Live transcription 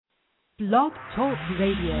Blog Talk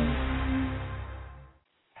Radio.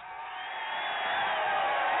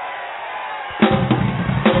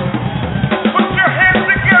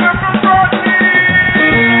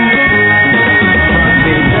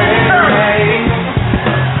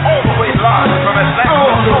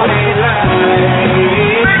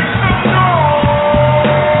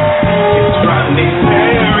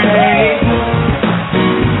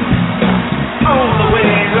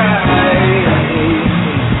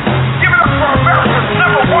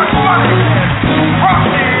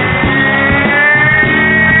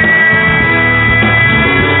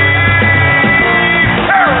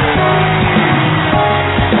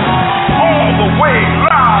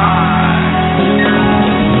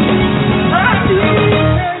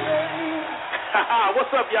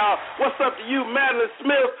 What's up to you, Madeline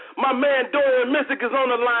Smith? My man Dorian Missick is on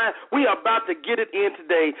the line. We are about to get it in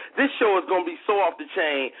today. This show is going to be so off the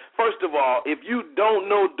chain. First of all, if you don't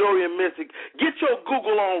know Dorian Missick, get your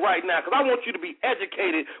Google on right now, because I want you to be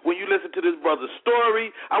educated when you listen to this brother's story.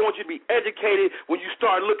 I want you to be educated when you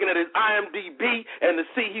start looking at his IMDb and to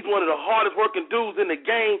see he's one of the hardest working dudes in the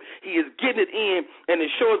game. He is getting it in, and the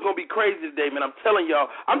show is going to be crazy today, man. I'm telling y'all,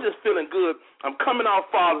 I'm just feeling good. I'm coming off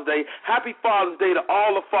Father's Day. Happy Father's Day to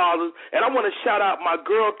all the fathers. And I want to shout out my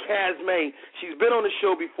girl, Kaz May. She's been on the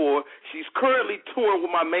show before. She's currently touring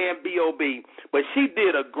with my man, B.O.B. But she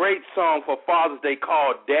did a great song for Father's Day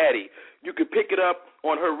called Daddy. You can pick it up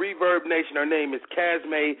on her Reverb Nation. Her name is Kaz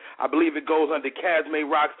May. I believe it goes under Kaz May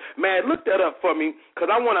Rocks. Man, look that up for me,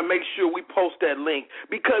 because I want to make sure we post that link,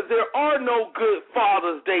 because there are no good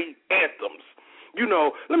Father's Day anthems. You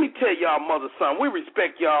know, let me tell y'all, mother, son, we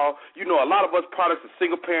respect y'all. You know, a lot of us products are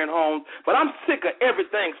single-parent homes, but I'm sick of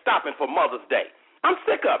everything stopping for Mother's Day. I'm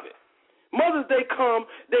sick of it. Mother's Day come,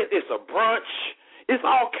 it's a brunch. It's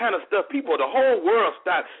all kind of stuff. People, the whole world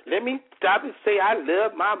stop. Let me stop and say I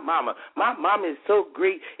love my mama. My mama is so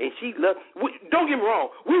great, and she loves. Don't get me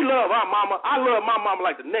wrong. We love our mama. I love my mama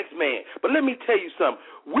like the next man. But let me tell you something.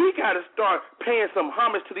 We got to start paying some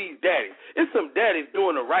homage to these daddies. It's some daddies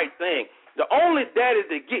doing the right thing. The only daddies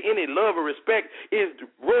that get any love or respect is the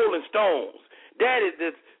Rolling Stones. Daddies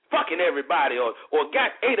that's fucking everybody or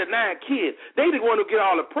got 8 or 9 kids. They the one who get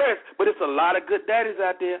all the press, but it's a lot of good daddies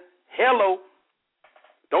out there. Hello.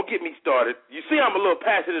 Don't get me started. You see I'm a little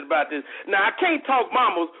passionate about this. Now, I can't talk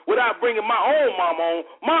mamas without bringing my own mama on.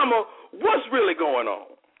 Mama, what's really going on?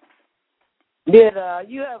 Did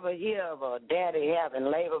you ever hear of a daddy having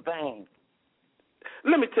labor pains?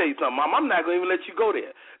 Let me tell you something, Mom. I'm not going to even let you go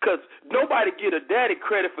there, because nobody get a daddy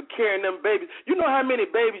credit for carrying them babies. You know how many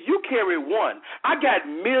babies? You carry one. I got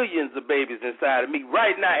millions of babies inside of me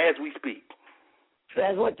right now as we speak.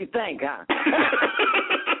 That's what you think, huh?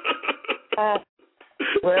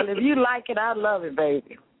 Well, if you like it, I love it,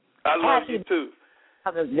 baby. I love you, too.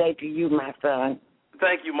 Father's Day to you, my son.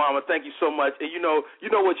 Thank you, Mama. Thank you so much. And you know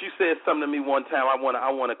what, you said something to me one time. I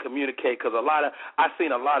want to communicate, because I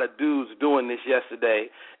seen a lot of dudes doing this yesterday,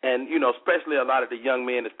 and especially a lot of the young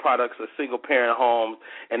men as products of single parent homes,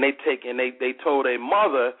 and they told their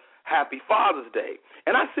mother Happy Father's Day.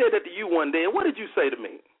 And I said that to you one day. And what did you say to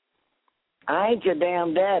me? I ain't your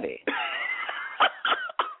damn daddy.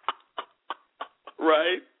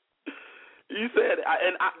 Right. You said,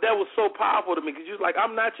 that was so powerful to me, because you was like,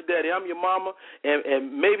 I'm not your daddy, I'm your mama,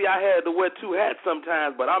 and maybe I had to wear 2 hats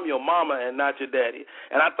sometimes, but I'm your mama and not your daddy.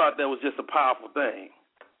 And I thought that was just a powerful thing.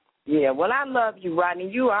 Yeah, well, I love you,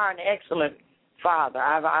 Rodney. You are an excellent father.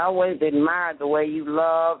 I've always admired the way you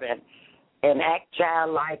love and act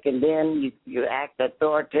childlike, and then you act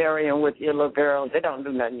authoritarian with your little girls. They don't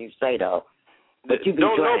do nothing you say, though. But you be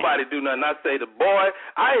don't trying. Nobody do nothing. I say the boy,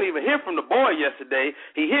 I didn't even hear from the boy yesterday.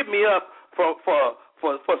 He hit me up for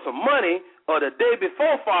some money the day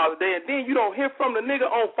before Father's Day, and then you don't hear from the nigga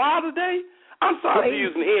on Father's Day? I'm sorry for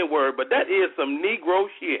using the N-word, but that is some Negro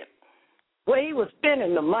shit. Well, he was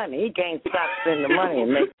spending the money. He can't stop spending the money.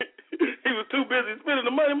 He was too busy spending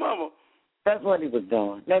the money, Mama. That's what he was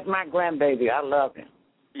doing. That's my grandbaby. I love him.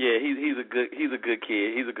 Yeah, he's a good kid.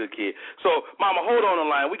 He's a good kid. So, Mama, hold on the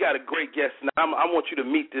line. We got a great guest now. I want you to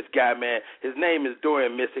meet this guy, man. His name is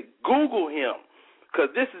Dorian Missick. Google him, because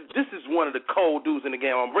this is one of the cold dudes in the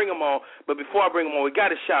game. I'm gonna bring him on, but before I bring him on, we got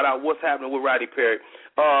to shout out what's happening with Rodney Perry.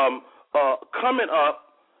 Coming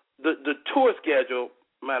up, the tour schedule.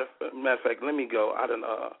 Matter of fact, let me go. I done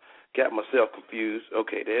got myself confused.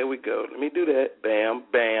 Okay, there we go. Let me do that. Bam,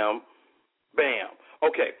 bam, bam.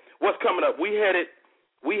 Okay, what's coming up? We headed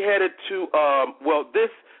to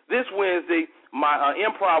this Wednesday, my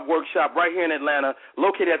improv workshop right here in Atlanta,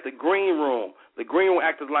 located at the Green Room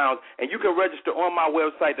Actors Lounge, and you can register on my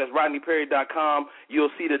website. That's RodneyPerry.com.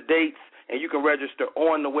 You'll see the dates and you can register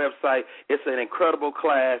on the website. It's an incredible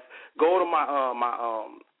class. Go to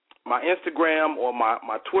my Instagram or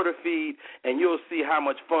my Twitter feed, and you'll see how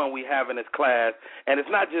much fun we have in this class. And it's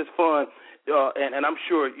not just fun, and I'm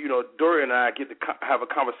sure, Dorian and I get to have a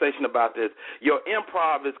conversation about this. Your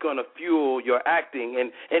improv is going to fuel your acting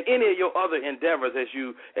and any of your other endeavors as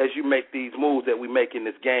you make these moves that we make in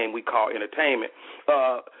this game we call entertainment.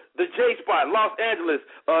 The J-Spot, Los Angeles,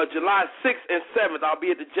 July 6th and 7th. I'll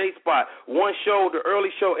be at the J-Spot. One show, the early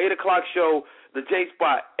show, 8 o'clock show, the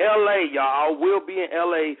J-Spot. L.A., y'all. I will be in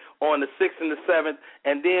L.A. on the 6th and the 7th.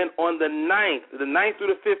 And then on the 9th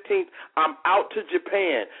through the 15th, I'm out to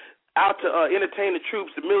Japan, out to entertain the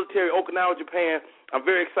troops, the military, Okinawa, Japan. I'm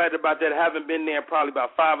very excited about that. I haven't been there in probably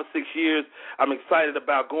about 5 or 6 years. I'm excited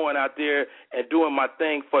about going out there and doing my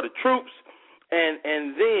thing for the troops. And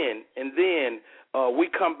then we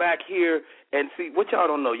come back here and see what y'all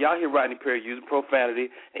don't know. Y'all hear Rodney Perry using profanity,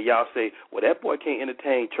 and y'all say, well, that boy can't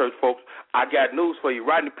entertain church folks. I got news for you.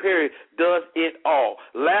 Rodney Perry does it all.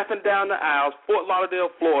 Laughing down the aisles, Fort Lauderdale,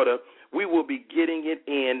 Florida. We will be getting it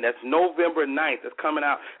in. That's November 9th. That's coming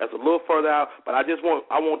out. That's a little further out, but I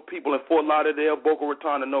want people in Fort Lauderdale, Boca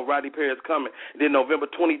Raton to know Rodney Perry is coming. And then November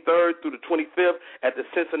 23rd through the 25th at the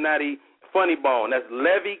Cincinnati Funny Bone. That's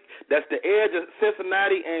Levy. That's the edge of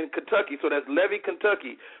Cincinnati and Kentucky. So that's Levy,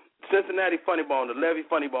 Kentucky. Cincinnati Funny Bone, the Levy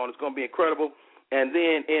Funny Bone. It's going to be incredible. And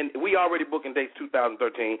then we already booking dates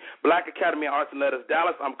 2013. Black Academy of Arts and Letters,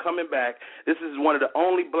 Dallas, I'm coming back. This is one of the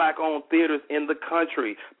only black-owned theaters in the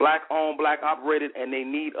country. Black-owned, black-operated, and they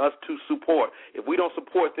need us to support. If we don't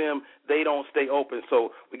support them, they don't stay open.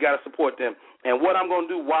 So we got to support them. And what I'm going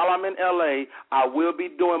to do while I'm in L.A., I will be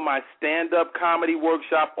doing my stand-up comedy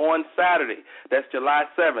workshop on Saturday. That's July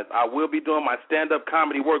 7th. I will be doing my stand-up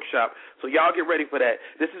comedy workshop. So y'all get ready for that.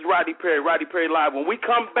 This is Rodney Perry Live. When we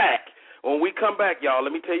come back, y'all,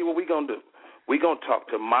 let me tell you what we're going to do. We're going to talk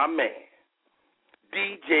to my man,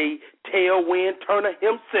 DJ Tailwind Turner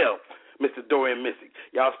himself, Mr. Dorian Missick.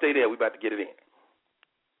 Y'all stay there. We're about to get it in.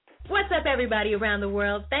 What's up, everybody around the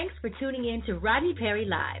world? Thanks for tuning in to Rodney Perry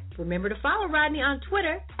Live. Remember to follow Rodney on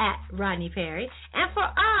Twitter @RodneyPerry. And for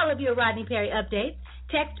all of your Rodney Perry updates,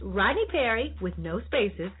 text Rodney Perry with no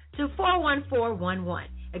spaces to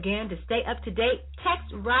 41411. Again, to stay up to date,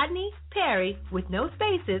 text Rodney Perry with no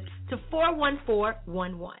spaces to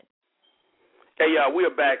 41411. Hey, y'all, we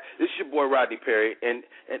are back. This is your boy Rodney Perry, and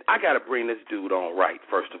I got to bring this dude on right,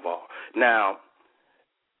 first of all. Now,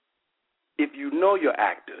 if you know your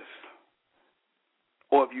actors,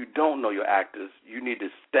 or if you don't know your actors, you need to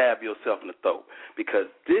stab yourself in the throat, because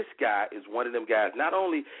this guy is one of them guys. Not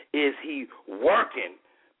only is he working,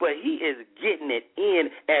 but he is getting it in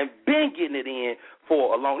and been getting it in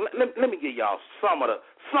for a long. Let me give y'all some of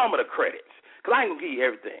the credits, because I ain't gonna give you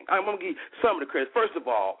everything. I'm gonna give you some of the credits. First of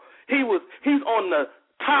all, he's on the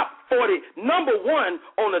top 40, number one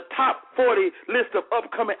on the top 40 list of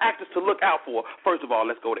upcoming actors to look out for. First of all,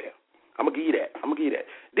 let's go there. I'm gonna give you that.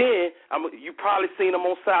 Then you probably seen him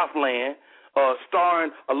on Southland,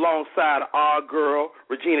 starring alongside our girl,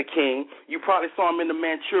 Regina King. You probably saw him in The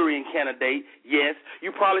Manchurian Candidate, yes.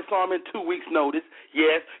 You probably saw him in 2 Weeks' Notice,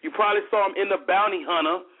 yes. You probably saw him in The Bounty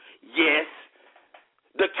Hunter, yes.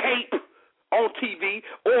 The Cape on TV,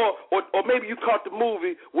 or maybe you caught the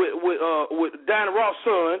movie with Diana Ross'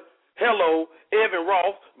 son, Hello, Evan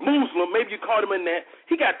Ross, Muslim. Maybe you caught him in that.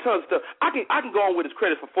 He got tons of stuff. I can go on with his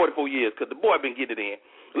credits for 44 years because the boy been getting it in.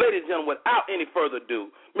 Ladies and gentlemen, without any further ado,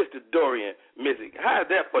 Mr. Dorian Missick. How's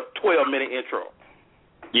that for a 12-minute intro?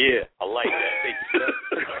 Yeah, I like that. Thank you, sir.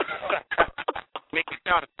 Make it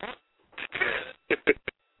sound.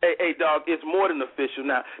 Hey, dog, it's more than official.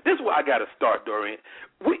 Now, this is where I got to start, Dorian.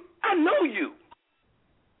 I know you.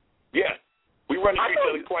 Yeah, we run into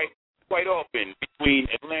each other quite often between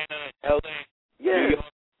Atlanta and L.A. Yeah. New York.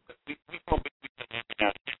 We bump into each other every now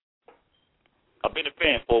and then. I've been a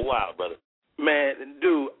fan for a while, brother. Man,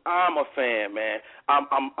 dude, I'm a fan, man.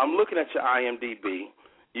 I'm looking at your IMDb,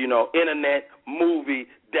 internet movie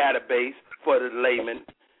database for the layman.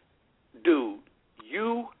 Dude,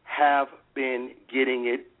 you have been getting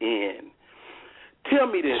it in. Tell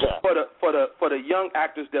me this, for the young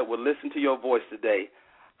actors that will listen to your voice today,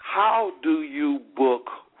 how do you book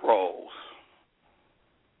roles?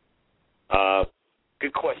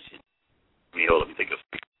 Good question. Let me think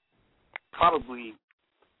of probably.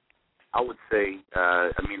 I would say,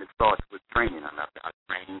 it starts with training. I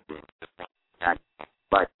trained and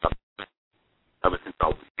like ever since I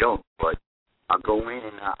was young. But I go in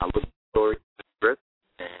and I look at the story, the script,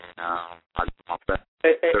 and I do my best.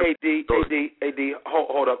 Hey, D,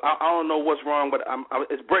 hold up. I don't know what's wrong, but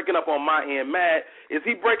it's breaking up on my end. Matt, is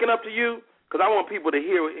he breaking up to you? because I want people to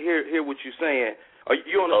hear what you're saying. Are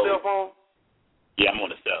you on the cell phone? Yeah, I'm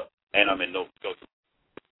on the cell, and I'm in Nova Scotia.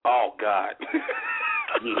 Oh, God.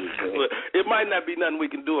 It might not be nothing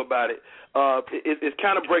we can do about it. It's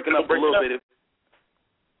kind of breaking up a little bit.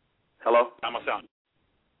 Hello? How am I sounding?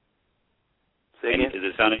 Say again? Is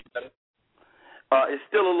it sounding better? It's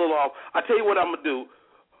still a little off. I tell you what I'm going to do.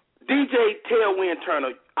 DJ Tailwind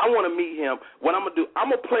Turner, I want to meet him. What I'm going to do,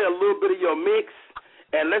 I'm going to play a little bit of your mix,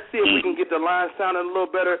 and let's see if we can get the line sounding a little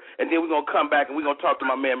better, and then we're going to come back and we're going to talk to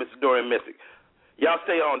my man, Mr. Dorian Missick. Y'all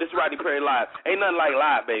stay on. This is Rodney Perry Live. Ain't nothing like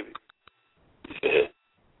live, baby.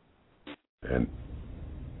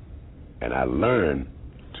 And I learned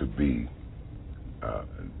to be.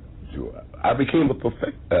 I became a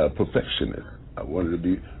perfectionist. I wanted to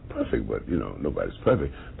be perfect, but nobody's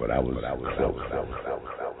perfect. But I was.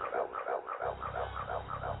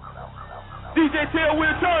 DJ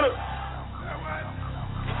Tailwind Turner.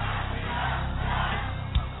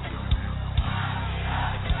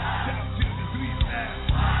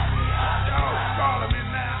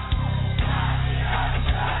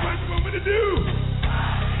 Do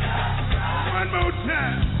one more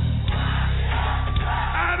time.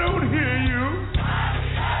 I don't hear you.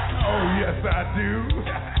 Oh, yes, I do.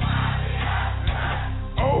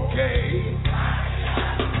 Okay.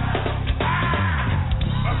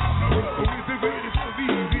 With the way it's so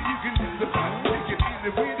easy, you can use the bottom, take it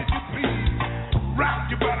any way that you please. Rock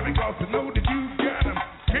your bottom because I know that you got them.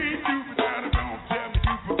 Can't do without them, don't tell me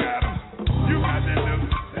you forgot them. You got that look,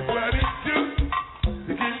 that's what it do.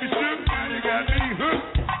 You keep me shook, now you got me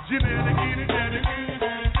hooked. You better get it,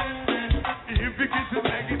 if it gets too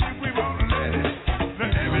negative, we won't let it.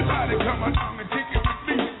 Now everybody come along and kick it with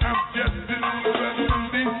me. I'm just a little brother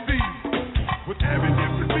from DC. With every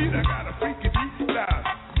different beat, I got a freaky deep style.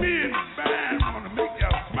 Me and the band wanna make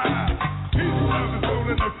y'all smile. Peace, love, and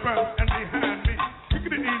soul in the front and behind me.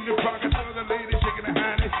 Kicking it in the pocket, so the lady shaking her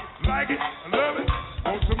honey. Like it, I love it,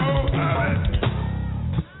 want some more of it.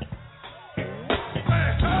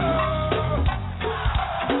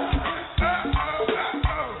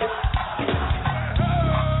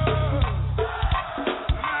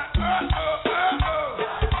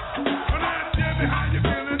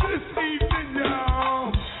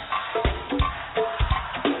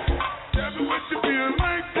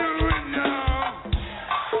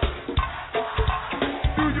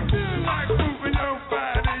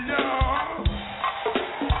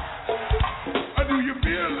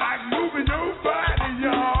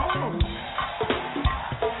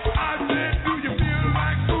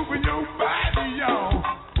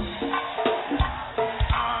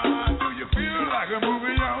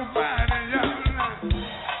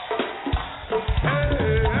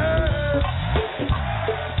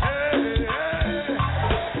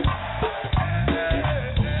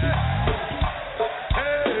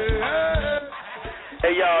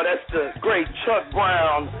 Chuck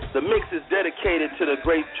Brown. The mix is dedicated to the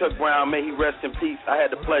great Chuck Brown. May he rest in peace. I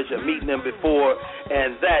had the pleasure of meeting him before,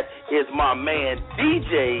 and that is my man,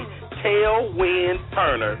 DJ Tailwind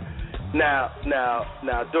Turner. Now,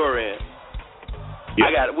 Dorian,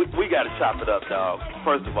 yeah. We got to chop it up, dog.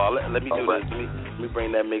 First of all, let me do this. Let me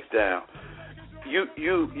bring that mix down.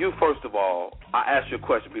 You first of all, I asked you a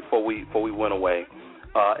question before we went away,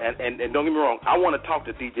 and don't get me wrong, I want to talk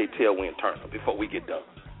to DJ Tailwind Turner before we get done.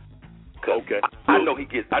 Okay. I know he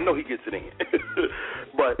gets it in.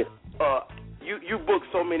 But you book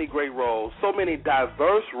so many great roles, so many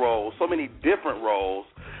diverse roles, so many different roles.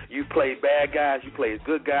 You play bad guys, you play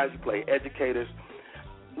good guys, you play educators.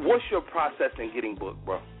 What's your process in getting booked,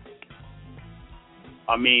 bro?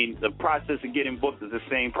 I mean, the process of getting booked is the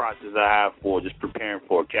same process I have for just preparing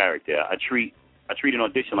for a character. I treat an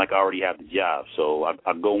audition like I already have the job. So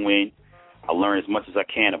I go in, I learn as much as I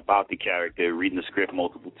can about the character, reading the script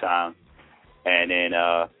multiple times. And then,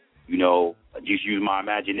 just use my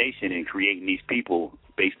imagination in creating these people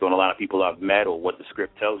based on a lot of people I've met or what the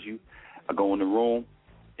script tells you. I go in the room,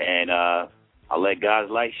 and I let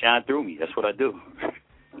God's light shine through me. That's what I do.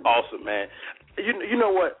 Awesome, man. You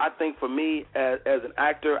know what? I think for me, as an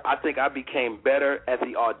actor, I think I became better at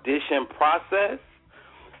the audition process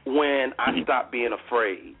when I stopped being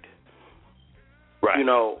afraid. Right. I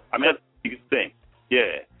mean, that's the biggest thing.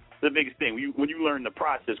 Yeah. The biggest thing when you learn the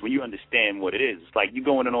process, when you understand what it is, it's like you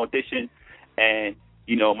go in an audition, and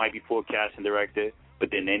it might be for a casting director,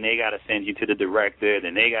 but then they gotta send you to the director,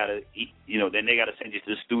 then they gotta send you to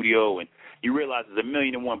the studio, and you realize there's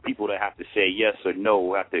 1,000,001 people that have to say yes or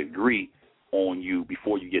no, have to agree on you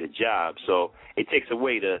before you get a job. So it takes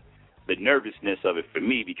away the the nervousness of it for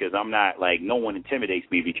me, because I'm not, like, no one intimidates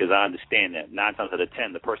me, because I understand that 9 times out of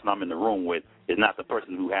 10, the person I'm in the room with is not the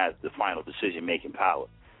person who has the final decision-making power.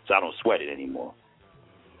 So I don't sweat it anymore.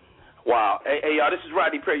 Wow. Hey, y'all, this is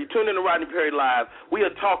Rodney Perry. You're tuned in to Rodney Perry Live. We are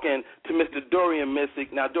talking to Mr. Dorian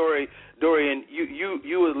Missick. Now, Dorian,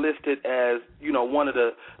 you were listed as, you know, one of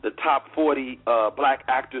the top 40 black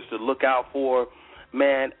actors to look out for.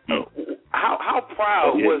 Man, how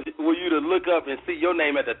proud were you to look up and see your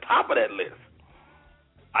name at the top of that list?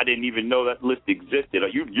 I didn't even know that list existed.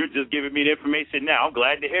 You're just giving me the information now. I'm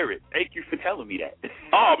glad to hear it. Thank you for telling me that.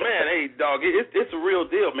 Oh man, hey dog, it's a real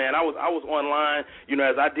deal, man. I was online, you know,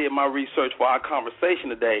 as I did my research for our conversation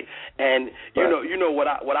today, and you know what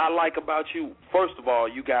I like about you. First of all,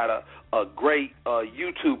 you got a great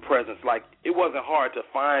YouTube presence. Like, it wasn't hard to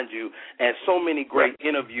find you, and so many great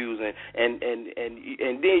interviews, and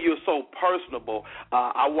then you're so personable.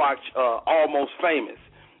 I watched Almost Famous.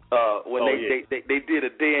 When they did a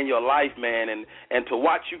day in your life, man, and to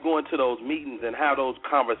watch you go into those meetings and have those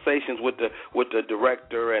conversations with the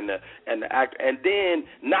director and the actor, and then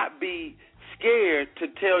not be scared to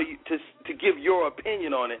tell you to give your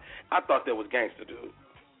opinion on it, I thought that was gangster, dude.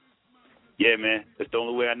 Yeah, man, that's the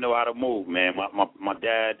only way I know how to move, man. My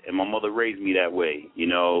dad and my mother raised me that way. You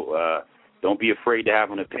know, don't be afraid to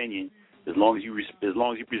have an opinion, as long as you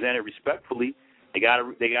present it respectfully. They gotta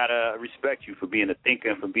respect you for being a thinker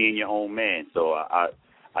and for being your own man. So I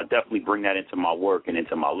definitely bring that into my work and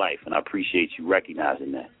into my life, and I appreciate you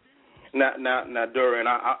recognizing that. Now, Dorian,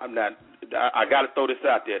 I got to throw this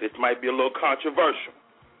out there. This might be a little controversial,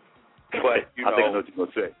 but you know, I think I know what you're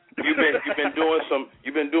gonna say.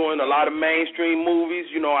 You've been doing a lot of mainstream movies.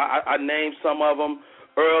 You know, I named some of them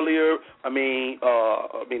earlier. I mean,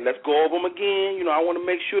 let's go over them again. You know, I want to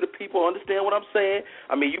make sure that people understand what I'm saying.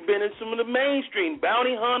 I mean, you've been in some of the mainstream,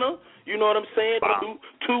 Bounty Hunter. You know what I'm saying? Wow.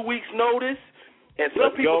 2 weeks notice, and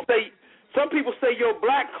some people say your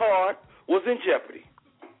black card was in jeopardy.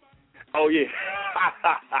 Oh yeah.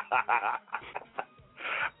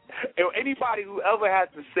 Anybody who ever has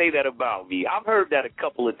to say that about me, I've heard that a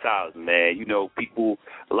couple of times, man. You know, people,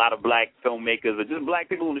 a lot of black filmmakers or just black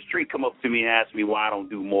people on the street come up to me and ask me why I don't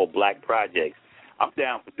do more black projects. I'm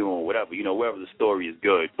down for doing whatever, you know, wherever the story is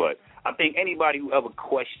good. But I think anybody who ever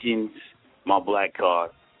questions my black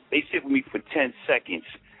card, they sit with me for 10 seconds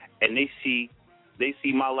and they see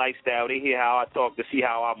my lifestyle, they hear how I talk, they see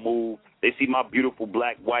how I move, they see my beautiful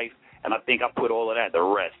black wife, and I think I put all of that to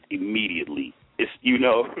rest immediately. It's, you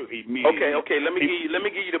know, immediately. Okay. Let me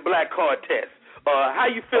give you the black card test. How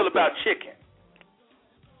you feel about chicken?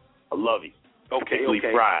 I love it. Okay.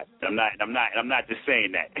 Fried. I'm not just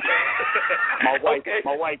saying that. My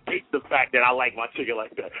wife hates the fact that I like my chicken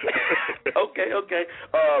like that. Okay.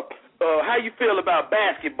 How you feel about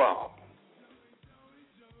basketball?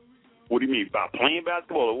 What do you mean, about playing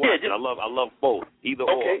basketball or what? Yeah, I love both. Either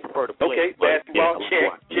or. I prefer to play. Okay, basketball,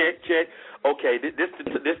 check. Okay, this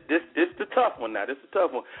the tough one now. This is the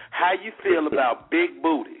tough one. How you feel about big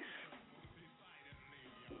booties?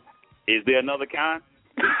 Is there another kind?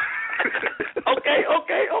 Okay.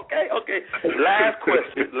 Last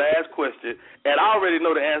question. And I already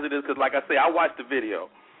know the answer to this because, like I say, I watched the video.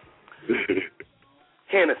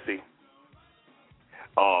 Hennessy.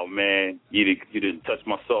 Oh, man, you didn't touch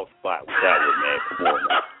my soft spot with that one, man. Come on,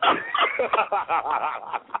 man.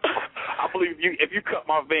 I believe if you cut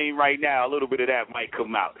my vein right now, a little bit of that might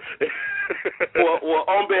come out. well,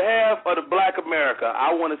 on behalf of the Black America,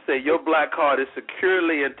 I want to say your black card is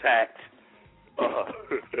securely intact.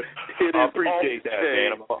 I appreciate that,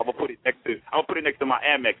 man. I'm gonna put it next to my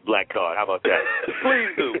Amex black card. How about that?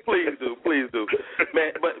 Please do,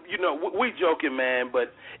 man. But you know, we joking, man.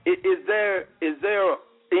 But is there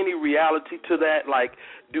any reality to that? Like,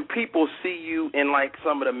 do people see you in like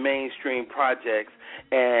some of the mainstream projects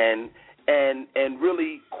and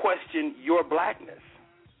really question your blackness?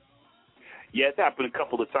 Yeah, it's happened a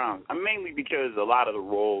couple of times. Mainly because a lot of the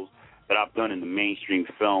roles that I've done in the mainstream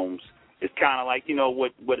films, it's kind of like, you know,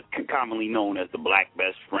 what is commonly known as the black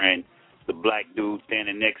best friend, the black dude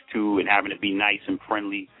standing next to and having to be nice and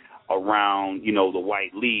friendly around, you know, the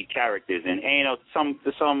white lead characters. And you know,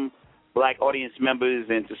 to some black audience members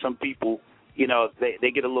and to some people, you know,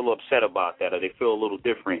 they get a little upset about that, or they feel a little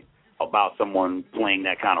different about someone playing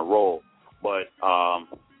that kind of role. But,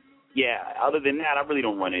 yeah, other than that, I really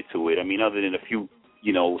don't run into it. I mean, other than a few,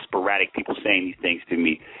 you know, sporadic people saying these things to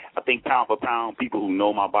me. I think pound for pound, people who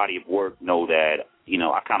know my body of work know that, you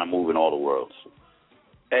know, I kind of move in all the worlds.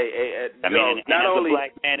 I mean, as a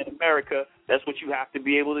black man in America, that's what you have to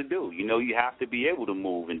be able to do. You know, you have to be able to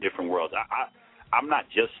move in different worlds. I'm not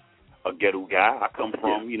just a ghetto guy. I come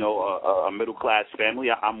from, a middle class family.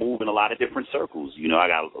 I move in a lot of different circles. I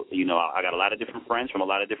got a lot of different friends from a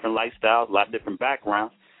lot of different lifestyles, a lot of different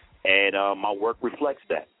backgrounds, and my work reflects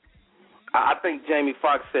that. I think Jamie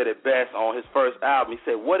Foxx said it best on his first album. He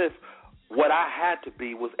said, "What if what I had to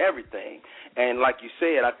be was everything?" And like you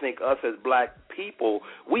said, I think us as black people,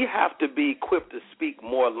 we have to be equipped to speak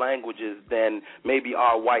more languages than maybe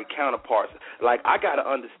our white counterparts. Like, I got to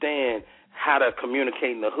understand how to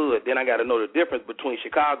communicate in the hood. Then I got to know the difference between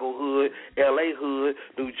Chicago hood, L.A. hood,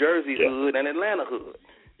 New Jersey hood, and Atlanta hood.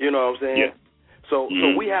 You know what I'm saying? Yeah. So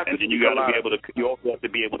we have to. And then you got to be able to. You also have to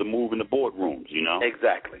be able to move in the boardrooms.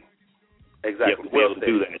 Exactly. You have to be able to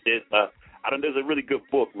do that. There's a really good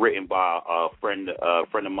book written by a friend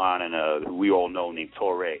of mine and who we all know named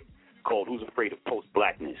Torre, called "Who's Afraid of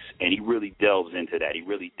Post-Blackness," and he really delves into that. He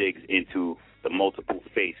really digs into the multiple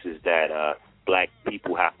faces that black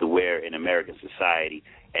people have to wear in American society,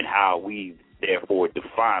 and how we therefore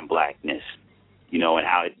define blackness, and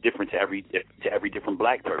how it's different to every different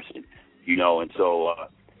black person, and so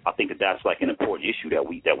I think that's like an important issue that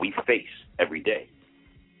we face every day.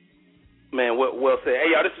 Man, well said.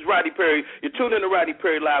 Hey, y'all, this is Rodney Perry. You're tuned in to Rodney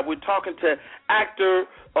Perry Live. We're talking to actor,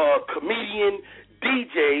 comedian,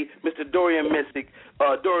 DJ, Mr. Dorian Missick.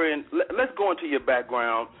 Dorian, let's go into your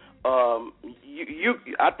background.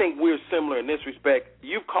 I think we're similar in this respect.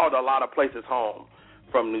 You've called a lot of places home,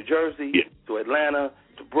 from New Jersey to Atlanta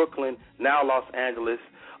to Brooklyn, now Los Angeles.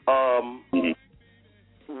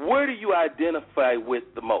 Where do you identify with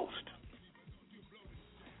the most?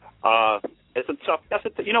 It's a tough.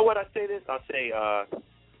 You know what I say this? I say,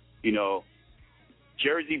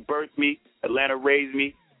 Jersey birthed me, Atlanta raised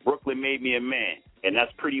me, Brooklyn made me a man, and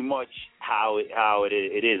that's pretty much how it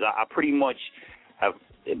is. I pretty much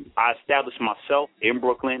I established myself in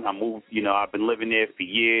Brooklyn. I moved. I've been living there for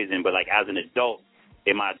years, but like as an adult,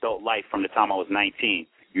 in my adult life, from the time I was 19,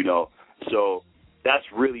 so that's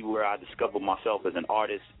really where I discovered myself as an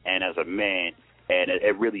artist and as a man. And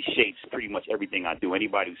it really shapes pretty much everything I do.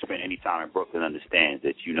 Anybody who spent any time in Brooklyn understands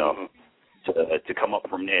that, to come up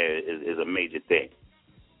from there is a major thing.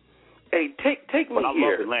 Hey, take me but I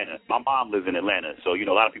here. love Atlanta. My mom lives in Atlanta. So, a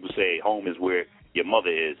lot of people say home is where your mother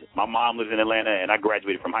is. My mom lives in Atlanta, and I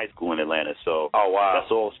graduated from high school in Atlanta. So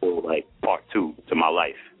that's also like part two to my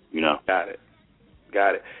life, Got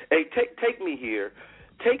it. Hey, take me here.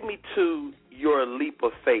 Take me to your leap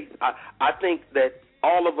of faith. I think that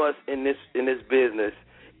all of us in this business,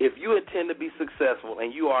 if you intend to be successful,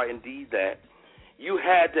 and you are indeed that, you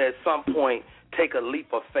had to at some point take a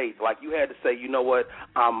leap of faith. Like, you had to say, you know what,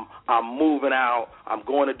 I'm moving out, I'm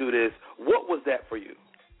going to do this. What was that for you?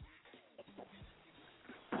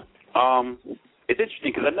 It's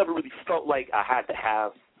interesting because I never really felt like I had to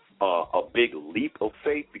have a big leap of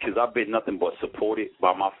faith, because I've been nothing but supported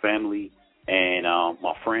by my family and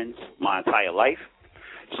my friends my entire life.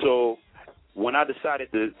 So when I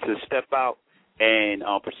decided to step out and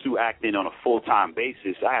pursue acting on a full-time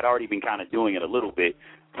basis, I had already been kind of doing it a little bit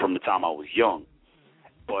from the time I was young.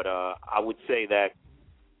 But I would say that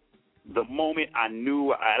the moment I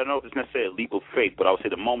knew, I don't know if it's necessarily a leap of faith, but I would say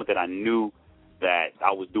the moment that I knew that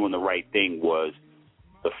I was doing the right thing was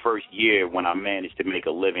the first year when I managed to make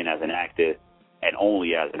a living as an actor, and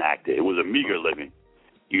only as an actor. It was a meager living.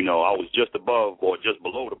 I was just above or just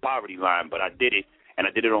below the poverty line, but I did it, and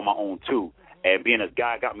I did it on my own too. And being as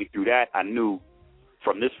God got me through that, I knew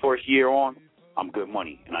from this first year on, I'm good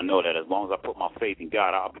money. And I know that as long as I put my faith in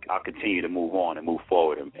God, I'll continue to move on and move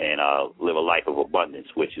forward and live a life of abundance,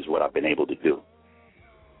 which is what I've been able to do.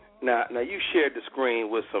 Now you shared the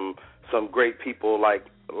screen with some great people like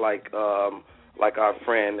our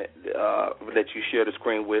friend that you shared the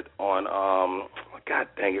screen with on God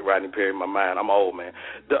dang it, Rodney Perry in my mind. I'm old, man.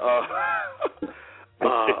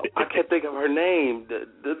 I can't think of her name.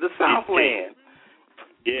 The Southland.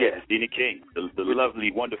 Yes. Regina King, the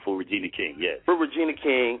lovely, wonderful Regina King. Yes. For Regina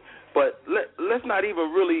King, but let's not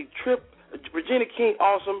even really trip. Regina King,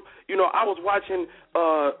 awesome. I was watching,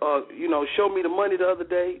 Show Me the Money the other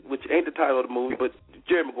day, which ain't the title of the movie, but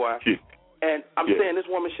Jerry Maguire. And I'm saying this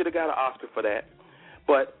woman should have got an Oscar for that.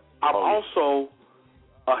 But I'm also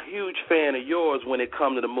a huge fan of yours when it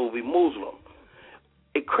comes to the movie Muslim.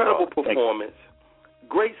 Incredible performance,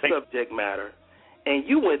 great subject matter, and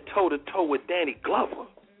you went toe-to-toe with Danny Glover.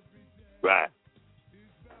 Right.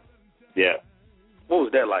 Yeah. What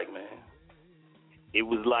was that like, man? It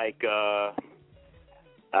was like,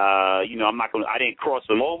 I didn't cross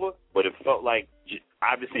him over, but it felt like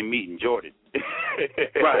obviously meeting Jordan.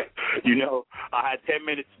 Right. I had 10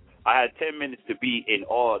 minutes. I had 10 minutes to be in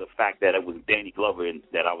awe of the fact that it was Danny Glover and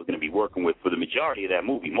that I was going to be working with for the majority of that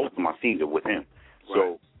movie. Most of my scenes are with him. Right.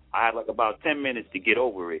 So I had like about 10 minutes to get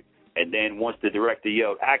over it. And then once the director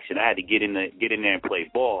yelled action, I had to get in there and play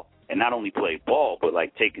ball. And not only play ball, but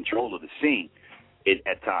like take control of the scene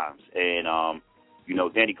at times. And, you know,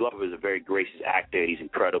 Danny Glover is a very gracious actor. He's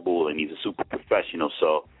incredible, and he's a super professional.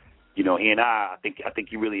 So, you know, he and I think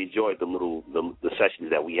he really enjoyed the sessions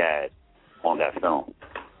that we had on that film.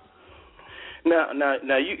 Now,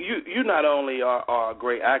 you not only are a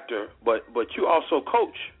great actor, but you also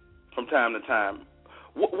coach from time to time.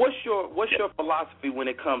 What's your philosophy when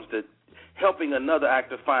it comes to helping another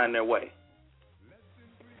actor find their way?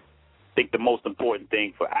 I think the most important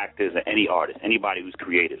thing for actors and any artist, anybody who's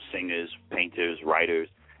creative, singers, painters, writers,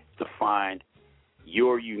 to find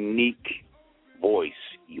your unique voice,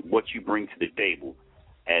 what you bring to the table.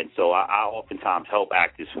 And so I oftentimes help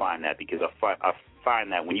actors find that, because I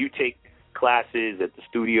find that when you take classes at the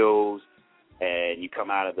studios and you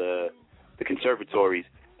come out of the conservatories,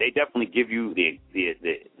 they definitely give you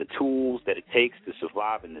the tools that it takes to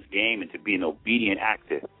survive in this game and to be an obedient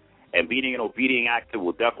actor. And being an obedient actor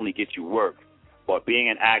will definitely get you work. But being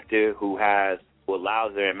an actor who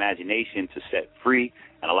allows their imagination to set free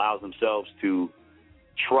and allows themselves to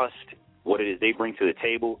trust what it is they bring to the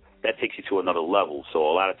table, that takes you to another level. So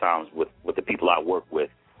a lot of times with the people I work with,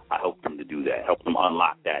 I help them to do that, help them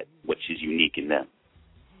unlock that, which is unique in them.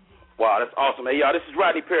 Wow, that's awesome. Hey, y'all, this is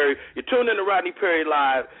Rodney Perry. You're tuned in to Rodney Perry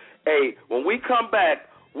Live. Hey, when we come back,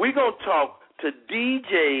 we're going to talk to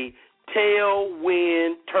DJ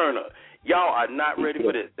Tailwind Turner. Y'all are not ready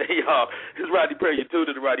for this. Hey, y'all, this is Rodney Perry. You're tuned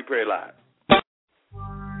in to Rodney Perry Live.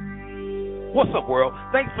 What's up, world?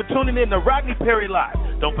 Thanks for tuning in to Rodney Perry Live.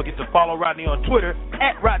 Don't forget to follow Rodney on Twitter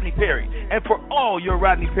 @Rodney Perry. And for all your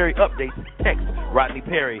Rodney Perry updates, text Rodney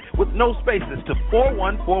Perry with no spaces to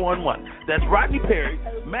 41411. That's Rodney Perry.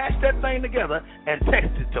 Mash that thing together and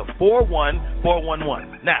text it to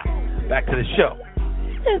 41411. Now, back to the show.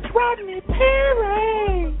 It's Rodney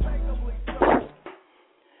Perry.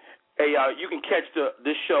 Hey, y'all, you can catch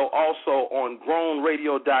this show also on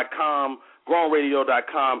GrownRadio.com.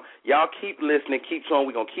 GrownRadio.com. Y'all keep listening, keep on.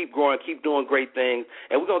 We're going to keep growing, keep doing great things,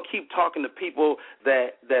 and we're going to keep talking to people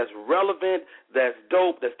that's relevant, that's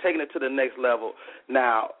dope, that's taking it to the next level.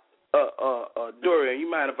 Now, Dorian, you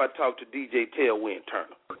mind if I talk to DJ Tailwind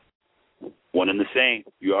Turner? One and the same.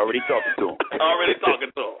 You already talking to him. Already talking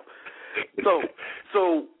to him.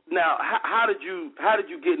 So now, how did you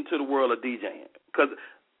get into the world of DJing? Because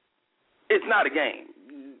it's not a game.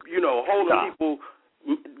 You know, holding people,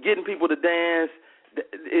 getting people to dance,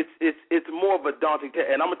 it's more of a daunting task.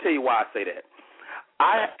 And I'm going to tell you why I say that.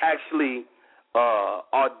 I actually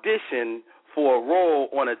auditioned for a role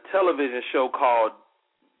on a television show called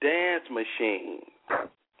Dance Machine,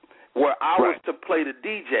 where I was to play the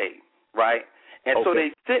DJ, right? And so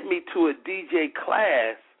they sent me to a DJ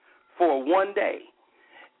class for one day.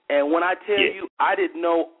 And when I tell you, I didn't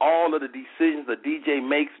know all of the decisions a DJ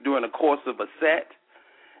makes during the course of a set.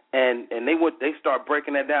 And they start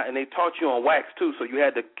breaking that down, and they taught you on wax too, so you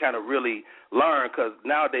had to kind of really learn, because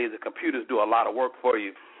nowadays the computers do a lot of work for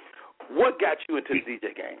you. What got you into the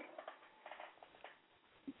DJ game?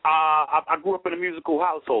 I grew up in a musical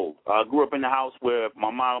household. I grew up in a house where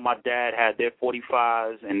my mom and my dad had their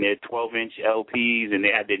 45s and their 12-inch LPs, and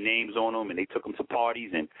they had their names on them, and they took them to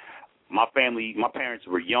parties. And my parents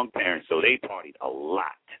were young parents, so they partied a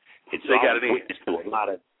lot. And so they got I was witness to a lot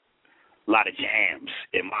of jams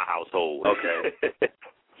in my household. Okay.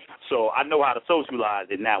 So I know how to socialize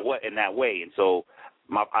in that way. And so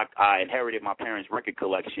I inherited my parents' record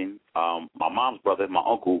collection. My mom's brother, my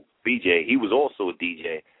uncle, BJ, he was also a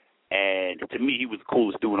DJ. And to me, he was the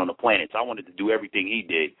coolest dude on the planet. So I wanted to do everything he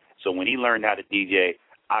did. So when he learned how to DJ,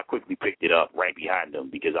 I quickly picked it up right behind him,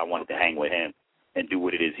 because I wanted to hang with him and do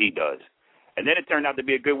what it is he does. And then it turned out to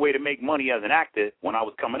be a good way to make money as an actor when I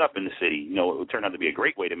was coming up in the city. You know, it turned out to be a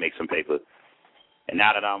great way to make some paper. And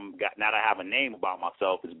now that I have a name about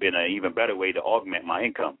myself, it's been an even better way to augment my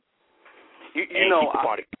income. You know, keep the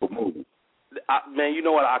party people moving. Man, you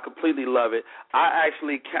know what? I completely love it.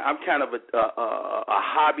 I'm kind of a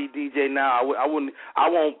hobby DJ now. I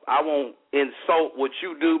won't insult what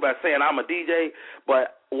you do by saying I'm a DJ,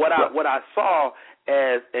 but what I saw,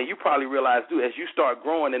 and you probably realize too, as you start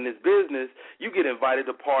growing in this business, you get invited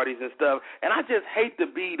to parties and stuff. And I just hate to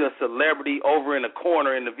be the celebrity over in the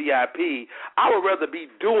corner in the VIP. I would rather be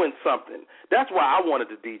doing something. That's why I wanted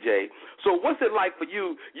to DJ. So what's it like for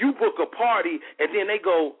you? You book a party, and then they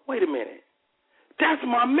go, wait a minute, that's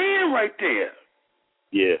my man right there.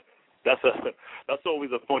 Yeah, that's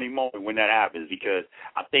always a funny moment when that happens, because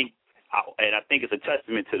I think and I think it's a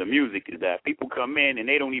testament to the music is that people come in and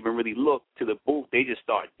they don't even really look to the booth. They just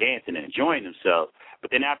start dancing and enjoying themselves.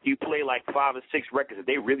 But then after you play like 5 or 6 records that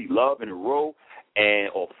they really love in a row,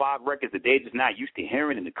 or 5 records that they're just not used to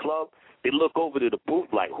hearing in the club, they look over to the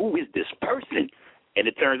booth like, who is this person? And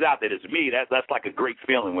it turns out that it's me. That's like a great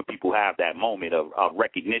feeling when people have that moment of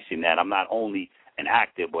recognition that I'm not only an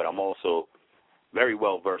actor, but I'm also very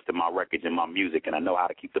well versed in my records and my music, and I know how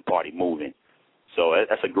to keep the party moving. So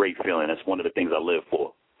that's a great feeling. That's one of the things I live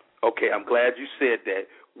for. Okay, I'm glad you said that.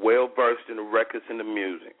 Well versed in the records and the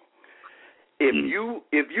music. If you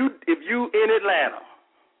in Atlanta,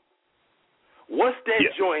 what's that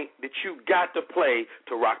joint that you got to play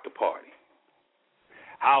to rock the party?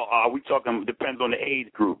 How are we talking? Depends on the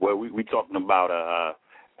age group. Where we talking about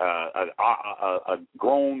a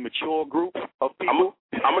grown, mature group of people?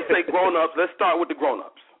 I'm gonna say grown-ups. Let's start with the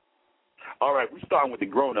grown-ups. All right, we're starting with the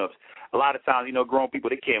grown-ups. A lot of times, grown people,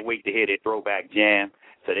 they can't wait to hear their throwback jam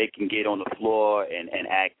so they can get on the floor and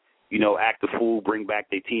act, act the fool, bring back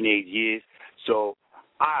their teenage years. So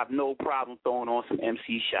I have no problem throwing on some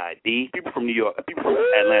MC Shy D. People from New York, people from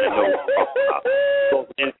Atlanta know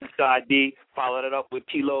MC Shy D. Follow that up with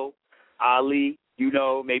Kilo, Ali,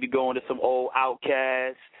 maybe going to some old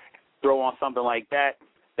Outkast, throw on something like that.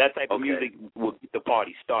 That type of music will get the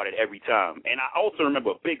party started every time. And I also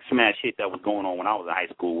remember a big smash hit that was going on when I was in high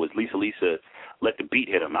school was Lisa Let the Beat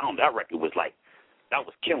Hit 'Em. That record was like, that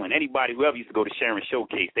was killing. Anybody, whoever used to go to Sharon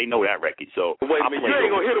Showcase, they know that record. So wait a minute, you ain't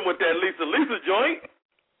going to hit him with that Lisa joint?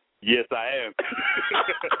 Yes, I am.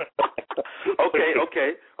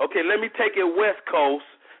 Okay. Let me take it West Coast.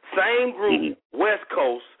 Same group, West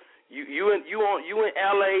Coast. You in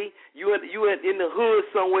LA, you in the hood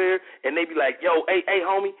somewhere, and they be like, yo, hey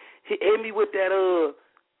homie, hit me with that.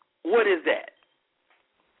 What is that?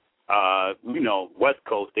 West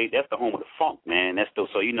Coast, that's the home of the funk, man. That's still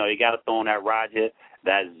so they got to throw on that Roger,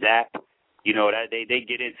 that Zap. That they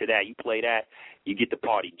get into that. You play that, you get the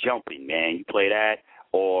party jumping, man. You play that,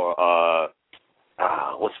 or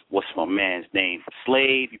what's my man's name?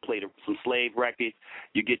 Slave. You play some Slave records.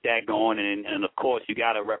 You get that going, and of course you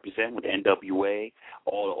got to represent with the NWA,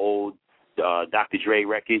 all the old Dr. Dre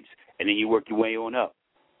records, and then you work your way on up.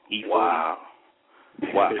 Wow.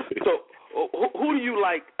 So who do you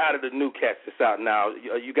like out of the new cats that's out now?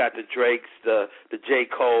 You got the Drakes, the J.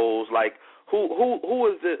 Coles. Like who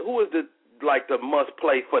is the must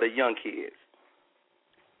play for the young kids?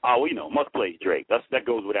 Oh, must play Drake. That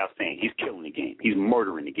goes without saying. He's killing the game. He's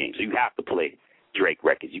murdering the game. So you have to play Drake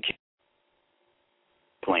records. You can't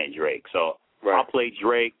play Drake. So I'll play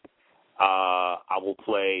Drake. I will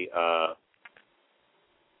play, a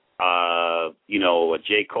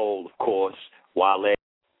J. Cole, of course. Wale.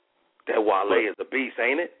 That Wale is a beast,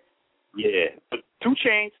 ain't it? Yeah. But 2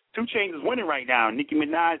 Chainz is winning right now. Nicki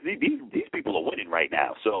Minaj, these people are winning right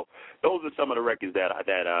now. So those are some of the records that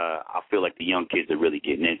I feel like the young kids are really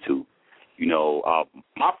getting into.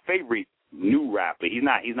 My favorite new rapper, he's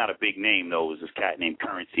not a big name though, is this cat named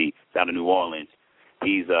Currency out of New Orleans.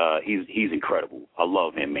 He's incredible. I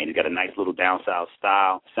love him, man. He's got a nice little down south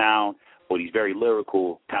sound, but he's very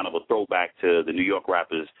lyrical, kind of a throwback to the New York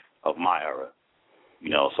rappers of my era.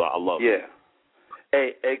 So I love him.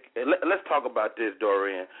 Hey, let's talk about this,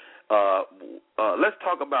 Dorian. Let's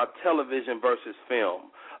talk about television versus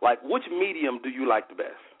film. Like, which medium do you like the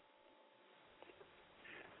best?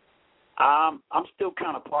 I'm still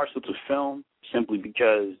kind of partial to film, simply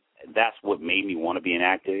because that's what made me want to be an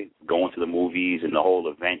actor. Going to the movies and the whole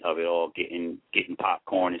event of it all, getting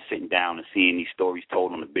popcorn and sitting down and seeing these stories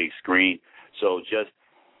told on the big screen. So just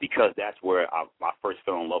because that's where I first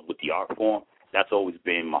fell in love with the art form, that's always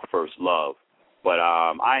been my first love. But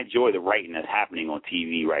I enjoy the writing that's happening on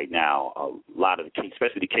TV right now. A lot of,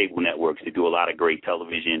 especially the cable networks, they do a lot of great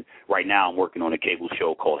television. Right now I'm working on a cable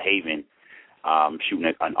show called Haven.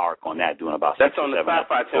 Shooting an arc on that, doing about 6 or 7 That's on the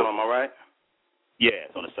Sci-Fi channel, am I right? Yeah,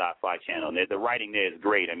 it's on the Sci-Fi channel. The writing there is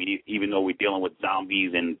great. I mean, even though we're dealing with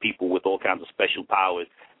zombies and people with all kinds of special powers,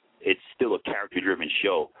 it's still a character-driven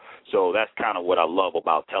show. So that's kind of what I love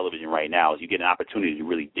about television right now, is you get an opportunity to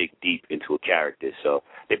really dig deep into a character. So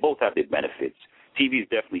they both have their benefits. TV is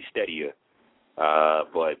definitely steadier,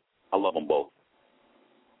 but I love them both.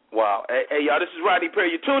 Wow. Hey, y'all, this is Rodney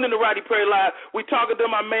Perry. You're tuned in to Rodney Perry Live. We're talking to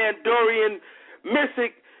my man, Dorian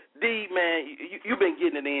Missick. D, man, you've been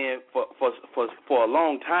getting it in for a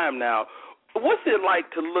long time now. What's it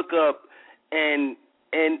like to look up and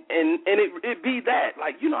it be that?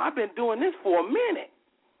 Like, I've been doing this for a minute.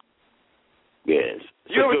 Yes.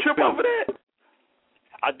 You ever trip over that?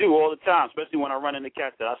 I do all the time, especially when I run into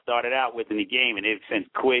cats that I started out with in the game and they've since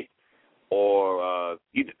quit. or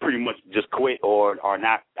either pretty much just quit or are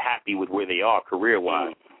not happy with where they are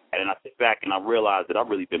career-wise. And then I sit back and I realize that I've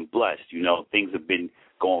really been blessed. You know, things have been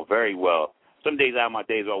going very well. Some days out of my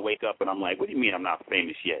days I'll wake up and I'm like, what do you mean I'm not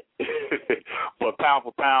famous yet? But pound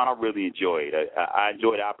for pound, I really enjoy it. I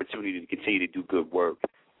enjoy the opportunity to continue to do good work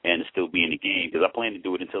and to still be in the game because I plan to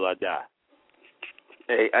do it until I die.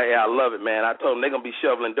 Hey, I love it, man. I told them they're going to be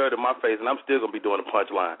shoveling dirt in my face, and I'm still going to be doing the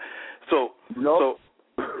punchline. So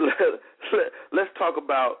let's talk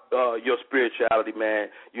about your spirituality, man.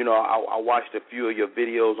 You know, I watched a few of your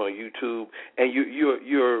videos on YouTube, and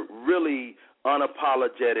you're really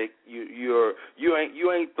unapologetic. You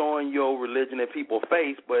ain't throwing your religion in people's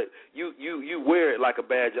face, but you wear it like a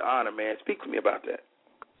badge of honor, man. Speak to me about that.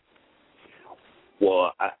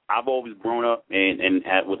 Well, I've always grown up and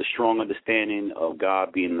with a strong understanding of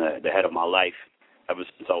God being the head of my life. Ever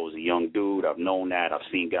since I was a young dude, I've known that. I've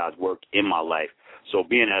seen God's work in my life. So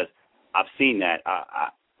being as I've seen that,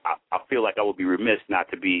 I feel like I would be remiss not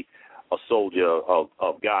to be a soldier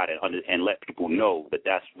of God and let people know that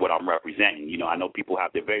that's what I'm representing. You know, I know people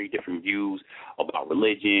have their very different views about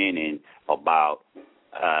religion and about,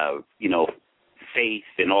 faith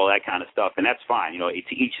and all that kind of stuff, and that's fine. You know,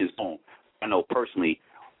 to each his own. I know personally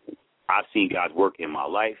I've seen God's work in my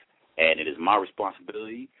life, and it is my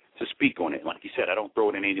responsibility to speak on it. Like you said, I don't throw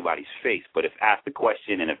it in anybody's face, but if asked the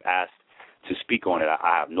question and if asked to speak on it,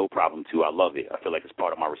 I have no problem to. I love it. I feel like it's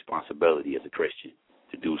part of my responsibility as a Christian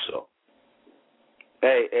to do so.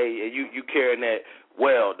 Hey, you carrying that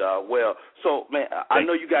well, dog. Well, so, man, I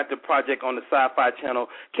know you got the project on the Sci-Fi Channel.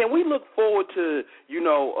 Can we look forward to,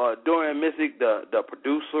 Dorian Missick, the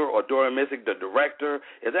producer, or Dorian Missick, the director?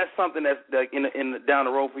 Is that something that's down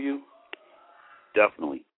the road for you?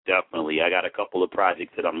 Definitely. I got a couple of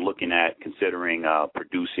projects that I'm looking at, considering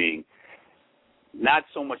producing. Not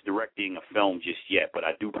so much directing a film just yet, but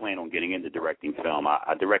I do plan on getting into directing film.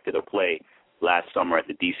 I directed a play last summer at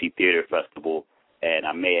the D.C. Theater Festival, and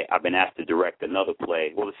I've been asked to direct another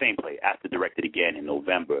play, well, the same play, asked to direct it again in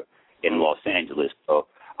November in Los Angeles. So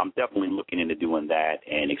I'm definitely looking into doing that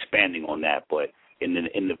and expanding on that. But in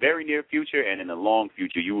the very near future and in the long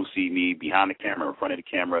future, you will see me behind the camera, in front of the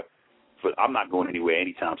camera. I'm not going anywhere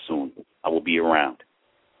anytime soon. I will be around.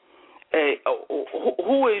 Hey,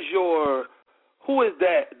 who is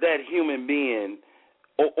that human being,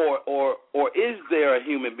 or is there a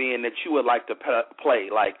human being that you would like to play?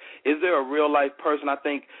 Like, is there a real life person? I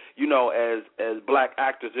think, as black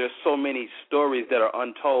actors, there's so many stories that are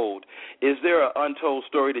untold. Is there an untold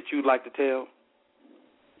story that you'd like to tell?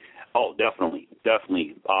 Oh, definitely.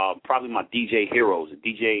 Probably my DJ heroes, a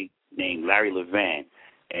DJ named Larry Levan.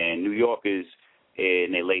 And New Yorkers in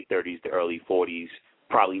their late 30s to early 40s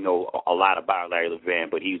probably know a lot about Larry Levan,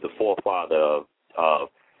 but he's the forefather of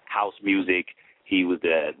house music. He was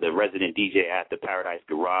the resident DJ at the Paradise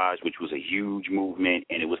Garage, which was a huge movement,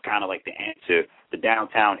 and it was kind of like the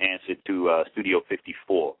downtown answer to Studio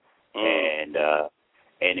 54. And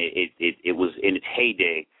it was in its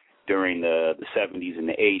heyday during the 70s and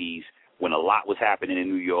the 80s when a lot was happening in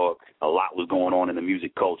New York, a lot was going on in the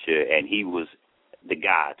music culture, and he was the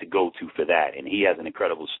guy to go to for that, and he has an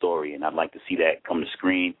incredible story, and I'd like to see that come to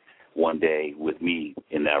screen one day with me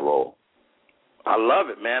in that role. I love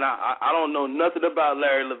it, man. I don't know nothing about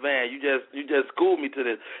Larry Levan. You just schooled me to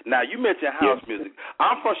this. Now, you mentioned house music.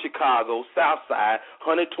 I'm from Chicago, South Side,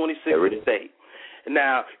 126th State.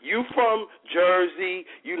 Now, you from Jersey,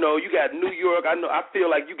 you got New York. I feel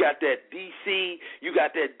like you got that D.C.,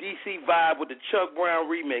 vibe with the Chuck Brown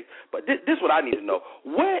remix. But this is what I need to know.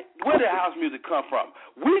 Where did house music come from?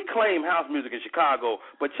 We claim house music in Chicago,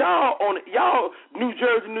 but y'all New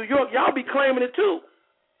Jersey, New York, y'all be claiming it too.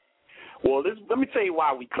 Well, let me tell you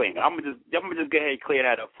why we claim it. I'm gonna just go ahead and clear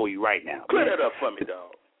that up for you right now. Clear that up for me,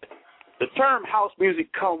 dog. The term house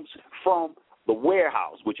music comes from the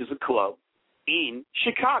Warehouse, which is a club in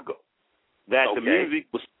Chicago. The music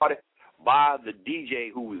was started by the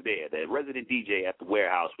DJ who was there. The resident DJ at the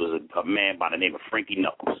Warehouse was a man by the name of Frankie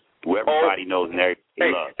Knuckles, who everybody knows and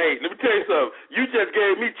everybody loves. Hey, let me tell you something. You just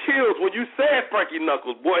gave me chills when you said Frankie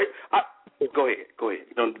Knuckles, boy. Go ahead.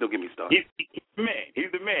 Don't get me started.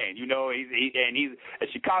 He's the man. He's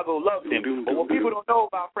Chicago loves him. But what people don't know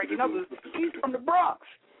about Frankie Knuckles, he's from the Bronx.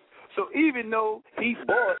 So even though he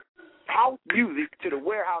bought house music to the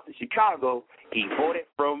Warehouse in Chicago, he bought it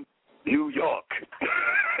from New York.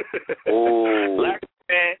 Oh. Larry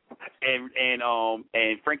man.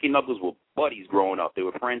 And Frankie Knuckles were buddies growing up. They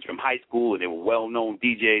were friends from high school, and they were well-known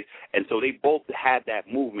DJs. And so they both had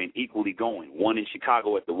that movement equally going, one in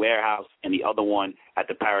Chicago at the Warehouse and the other one at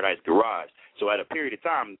the Paradise Garage. So at a period of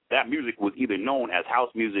time, that music was either known as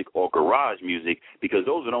house music or garage music because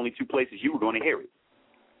those are the only two places you were going to hear it.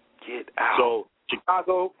 Get out. So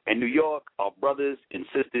Chicago and New York are brothers and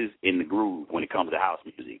sisters in the groove when it comes to house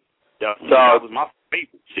music. That was my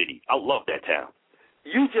favorite city. I love that town.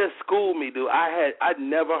 You just schooled me, dude. I'd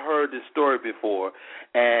never heard this story before,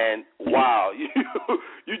 and wow, you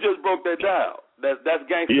just broke that down. That's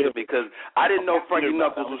gangster to me because I didn't know Frankie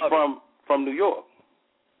Knuckles was from New York.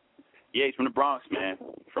 Yeah, he's from the Bronx, man.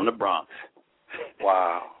 From the Bronx.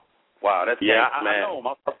 Wow, that's yeah. gangster, man. I know him.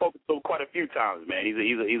 I spoke to him quite a few times, man.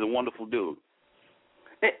 He's a wonderful dude.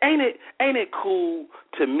 Ain't it cool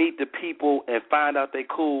to meet the people and find out they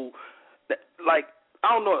cool? Like,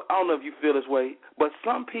 I don't know if you feel this way, but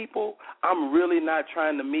some people I'm really not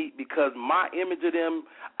trying to meet because my image of them,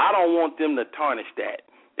 I don't want them to tarnish that.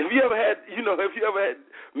 If you ever had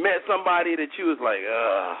met somebody that you was like,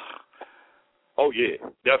 ugh. Oh yeah,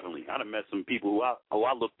 definitely. I done met some people who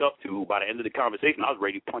I looked up to. Who by the end of the conversation, I was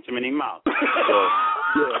ready to punch them in their mouth. So,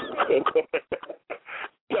 yeah.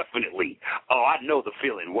 Definitely. Oh, I know the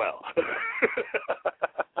feeling well.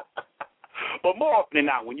 But more often than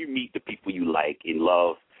not, when you meet the people you like and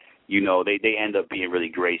love, they end up being really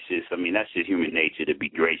gracious. I mean, that's just human nature to be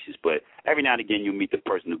gracious. But every now and again, you meet the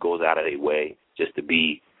person who goes out of their way just to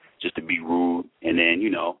be rude, and then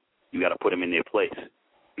you got to put them in their place.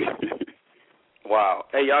 Wow.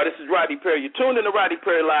 Hey, y'all, this is Rodney Perry. You're tuned in to Rodney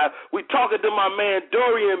Perry Live. We're talking to my man,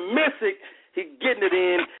 Dorian Missick. He's getting it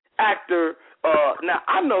in, actor. Now,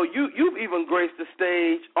 I know you've even graced the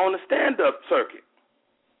stage on the stand-up circuit.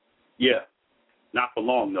 Yeah. Not for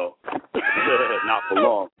long, though. Not for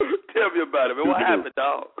long. Tell me about it, man. What happened,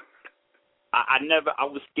 dog? I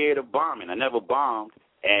was scared of bombing. I never bombed,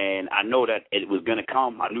 and I know that it was going to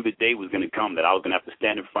come. I knew the day was going to come that I was going to have to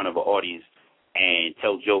stand in front of an audience and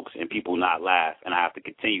tell jokes and people not laugh, and I have to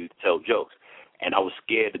continue to tell jokes. And I was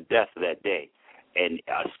scared to death of that day. And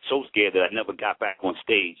I was so scared that I never got back on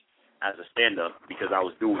stage as a stand-up because I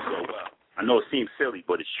was doing so well. I know it seems silly,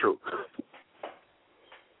 but it's true.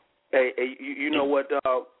 Hey, you know what,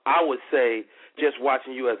 dog? I would say, just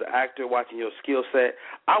watching you as an actor, watching your skill set,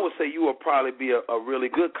 I would say you would probably be a really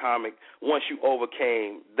good comic once you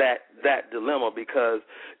overcame that dilemma because,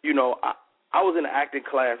 I was in an acting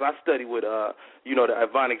class. I studied with, the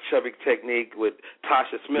Ivonic Chubbuck technique with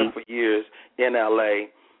Tasha Smith for years in L.A.,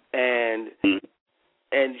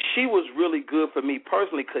 and she was really good for me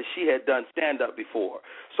personally because she had done stand-up before.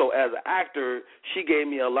 So as an actor, she gave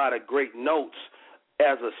me a lot of great notes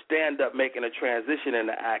as a stand-up making a transition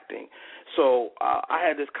into acting. So I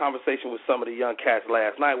had this conversation with some of the young cats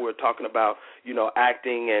last night. We were talking about,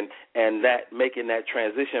 acting and that making that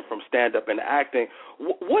transition from stand-up into acting.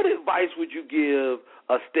 What advice would you give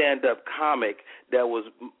a stand-up comic that was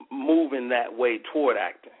moving that way toward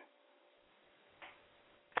acting?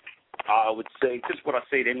 I would say just what I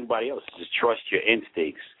say to anybody else, just trust your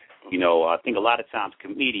instincts. I think a lot of times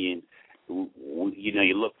comedians,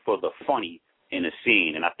 you look for the funny in a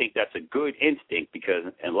scene, and I think that's a good instinct because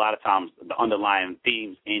a lot of times the underlying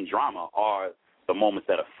themes in drama are the moments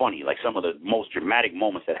that are funny, like some of the most dramatic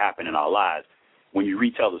moments that happen in our lives. When you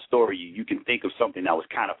retell the story, you can think of something that was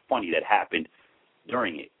kind of funny that happened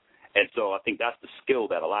during it. And so I think that's the skill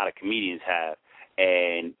that a lot of comedians have,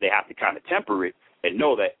 and they have to kind of temper it and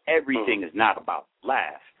know that everything is not about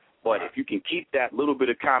laughs. But if you can keep that little bit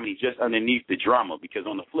of comedy just underneath the drama, because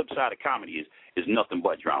on the flip side of comedy is nothing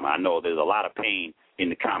but drama. I know there's a lot of pain in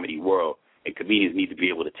the comedy world, and comedians need to be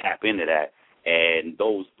able to tap into that. And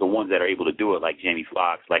the ones that are able to do it, like Jamie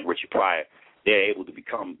Foxx, like Richard Pryor, they're able to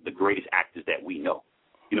become the greatest actors that we know.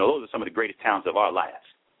 Those are some of the greatest talents of our lives,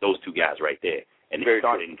 those two guys right there. And they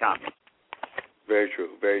started in comedy. Very true,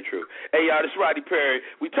 very true. Hey, y'all, this is Rodney Perry.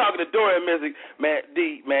 We talking to Dorian Missick. Man,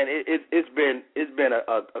 it's been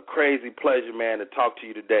a crazy pleasure, man, to talk to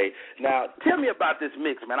you today. Now, tell me about this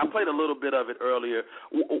mix, man. I played a little bit of it earlier.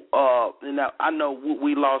 Now, I know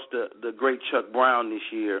we lost the great Chuck Brown this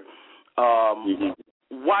year.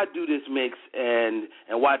 Why do this mix, and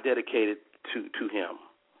why dedicate it to him?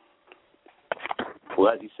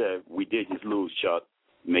 Well, as you said, we did just lose Chuck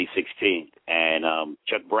May 16th, and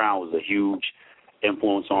Chuck Brown was a huge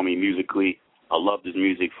influence on me musically. I loved his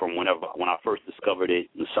music from when I first discovered it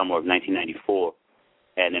in the summer of 1994,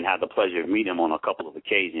 and then had the pleasure of meeting him on a couple of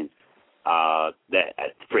occasions.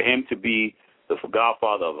 That for him to be the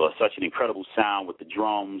godfather of such an incredible sound with the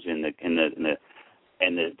drums and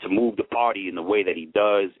and to move the party in the way that he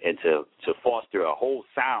does, and to foster a whole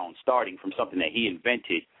sound starting from something that he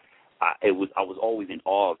invented, I was always in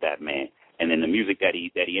awe of that man. And then the music that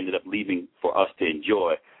he ended up leaving for us to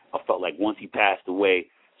enjoy, I felt like once he passed away,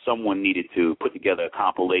 someone needed to put together a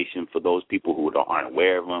compilation for those people who aren't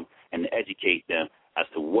aware of him and to educate them as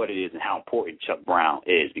to what it is and how important Chuck Brown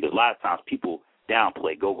is. Because a lot of times people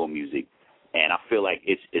downplay go-go music, and I feel like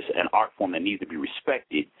it's an art form that needs to be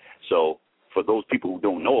respected. So for those people who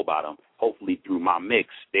don't know about him, hopefully through my mix,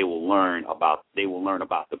 they will learn about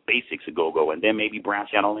the basics of go-go, and then maybe branch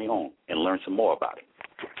out on their own and learn some more about it.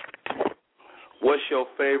 What's your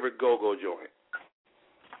favorite go-go joint?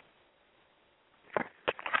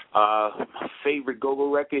 My favorite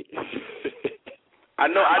go-go record? I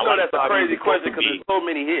know that's a crazy question because there's so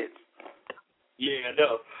many hits. Yeah, I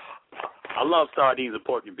know. I love Sardines and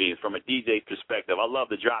Pork and Beans from a DJ's perspective. I love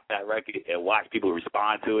to drop that record and watch people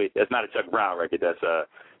respond to it. That's not a Chuck Brown record. That's the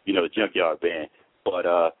Junkyard Band. But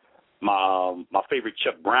my favorite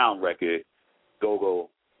Chuck Brown record, go-go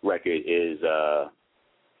record, is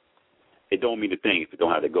It Don't Mean a Thing If It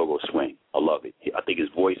Don't Have the Go-Go Swing. I love it. I think his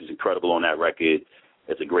voice is incredible on that record.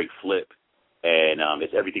 It's a great flip, and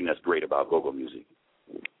it's everything that's great about go-go music.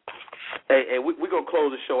 Hey, we're going to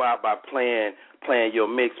close the show out by playing your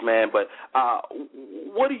mix, man. But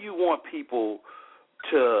what do you want people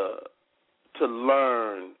to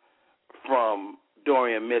learn from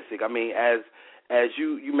Dorian Missick? I mean, as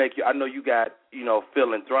you make I know you got,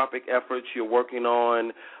 philanthropic efforts you're working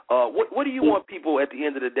on. What do you want people at the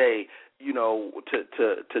end of the day,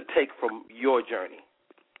 to take from your journey?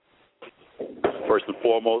 First and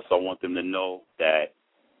foremost, I want them to know that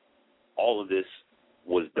all of this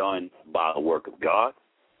was done by the work of God.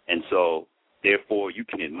 And so, therefore, you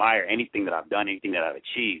can admire anything that I've done, anything that I've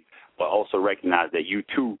achieved, but also recognize that you,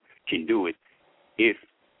 too, can do it if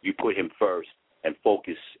you put him first and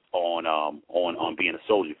focus on being a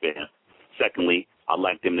soldier for him. Secondly, I'd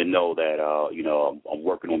like them to know that, I'm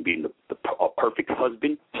working on being a perfect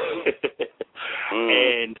husband.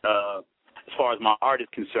 And as far as my art is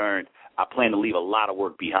concerned, I plan to leave a lot of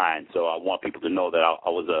work behind. So I want people to know that I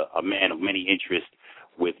was a man of many interests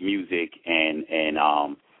with music and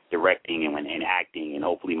directing and acting, and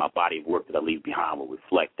hopefully my body of work that I leave behind will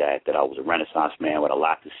reflect that I was a Renaissance man with a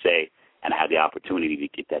lot to say, and I had the opportunity to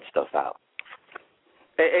get that stuff out.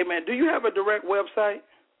 Hey, man, do you have a direct website?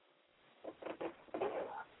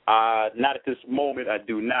 Not at this moment, I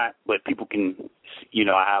do not, but people can,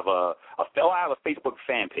 I have a Facebook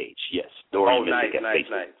fan page, yes. Dorian Missick at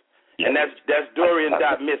Facebook. Nice. Yes. And that's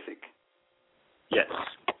Dorian.Missick. Yes.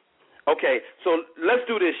 Okay, so let's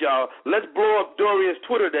do this, y'all. Let's blow up Dorian's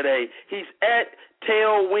Twitter today. He's at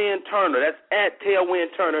Tailwind Turner. That's at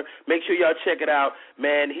Tailwind Turner. Make sure y'all check it out.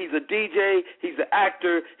 Man, he's a DJ. He's an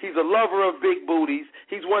actor. He's a lover of big booties.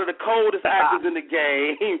 He's one of the coldest actors in the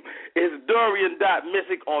game. It's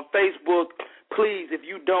Dorian.Missick on Facebook. Please, if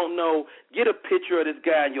you don't know, get a picture of this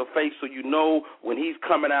guy in your face so you know when he's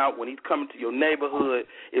coming out, when he's coming to your neighborhood.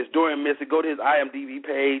 It's Dorian Missick. Go to his IMDb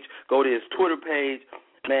page. Go to his Twitter page.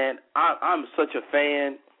 Man, I'm such a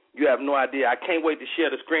fan. You have no idea. I can't wait to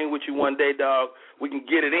share the screen with you one day, dog. We can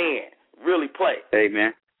get it in. Really play. Hey,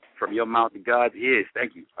 man, from your mouth to God's ears,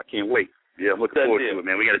 thank you. I can't wait. Yeah, I'm looking forward to it,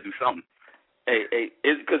 man. We got to do something. Hey,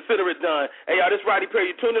 consider it done. Hey, y'all, this is Rodney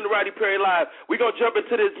Perry. You tuned in to Rodney Perry Live. We're going to jump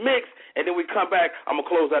into this mix, and then we come back. I'm going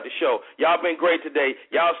to close out the show. Y'all been great today.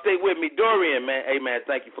 Y'all stay with me. Dorian, man. Hey, man,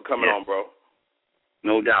 thank you for coming on, bro.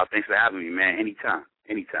 No doubt. Thanks for having me, man. Anytime.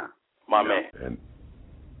 My man.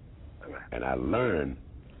 And I learned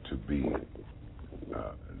to be,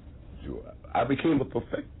 I became a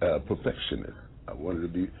perfectionist. I wanted to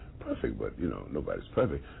be perfect, but, nobody's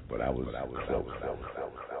perfect. But I was.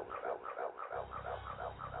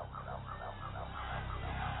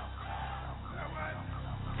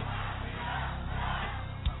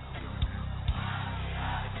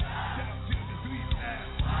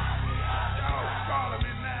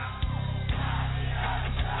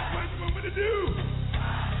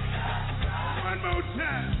 One more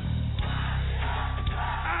time.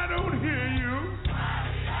 I don't hear you.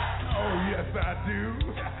 Oh, yes, I do.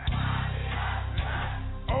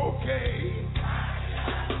 Okay.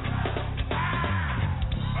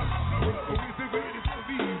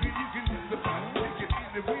 You can just about take it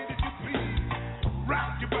any way that you please.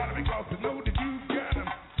 Rock your body because I know that you got them.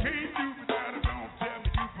 Can't do without them. Don't tell me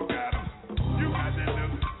you forgot them. You got that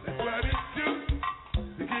look. That's what it do.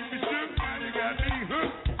 To keep me shook, now you got me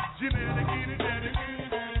hooked. Shenanigans.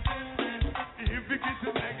 If it gets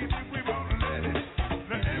too negative, we won't let it.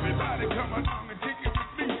 Now everybody come along and kick it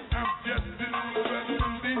with me.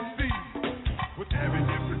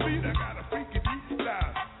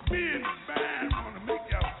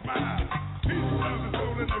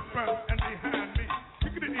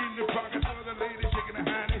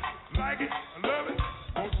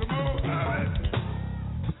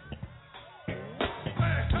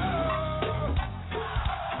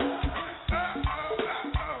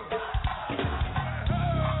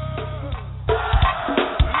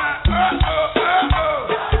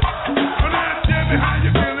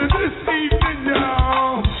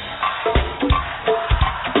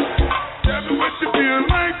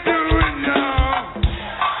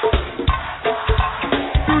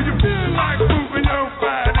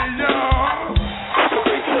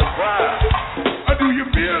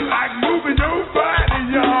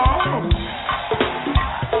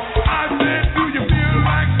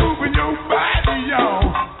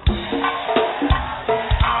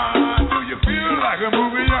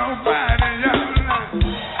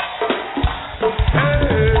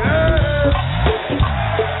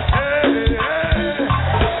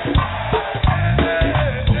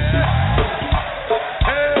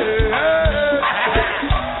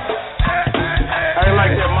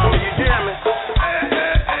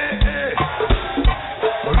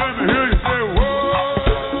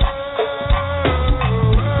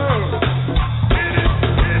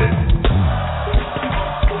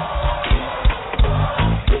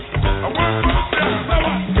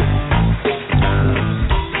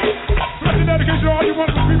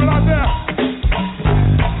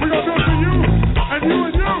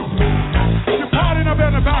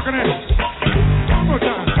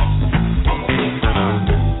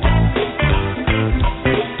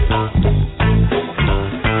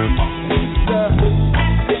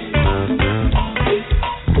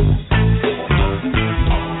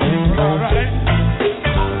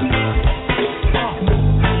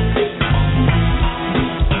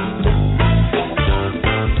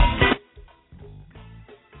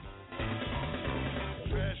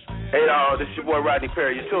 your boy Rodney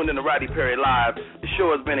Perry. You're tuned in to Rodney Perry Live. The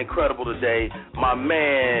show has been incredible today. My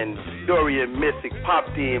man Dorian Missick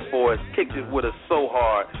popped in for us, kicked it with us so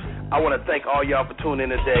hard. I want to thank all y'all for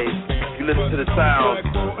tuning in today. You listen to the sound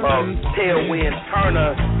of Tailwind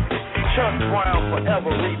Turner, Chuck Brown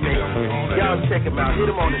Forever remix. Y'all check him out. Hit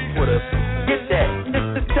him on his Twitter. Get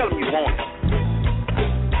that. Just tell him you want it.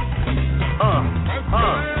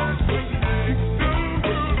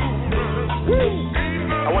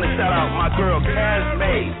 I want to shout out my girl Kaz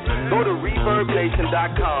May. Go to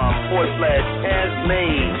ReverbNation.com/Kaz May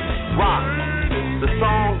Rock. The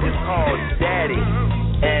song is called Daddy.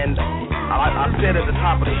 And I said at the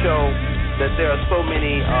top of the show that there are so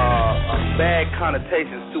many bad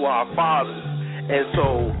connotations to our fathers. And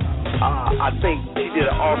so I think she did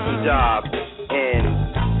an awesome job in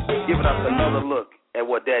giving us another look at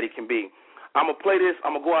what daddy can be. I'm going to play this.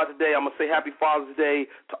 I'm going to go out today. I'm going to say Happy Father's Day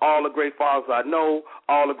to all the great fathers I know,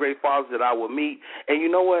 all the great fathers that I will meet. And you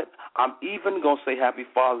know what? I'm even going to say Happy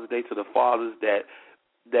Father's Day to the fathers that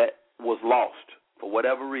was lost for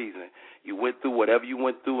whatever reason. You went through whatever you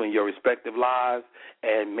went through in your respective lives,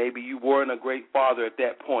 and maybe you weren't a great father at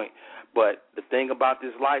that point. But the thing about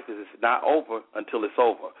this life is it's not over until it's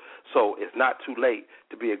over. So it's not too late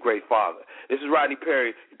to be a great father. This is Rodney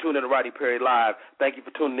Perry. You're tuned in to Rodney Perry Live. Thank you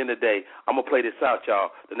for tuning in today. I'm going to play this out,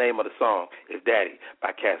 y'all. The name of the song is Daddy by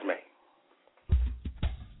Kaz May.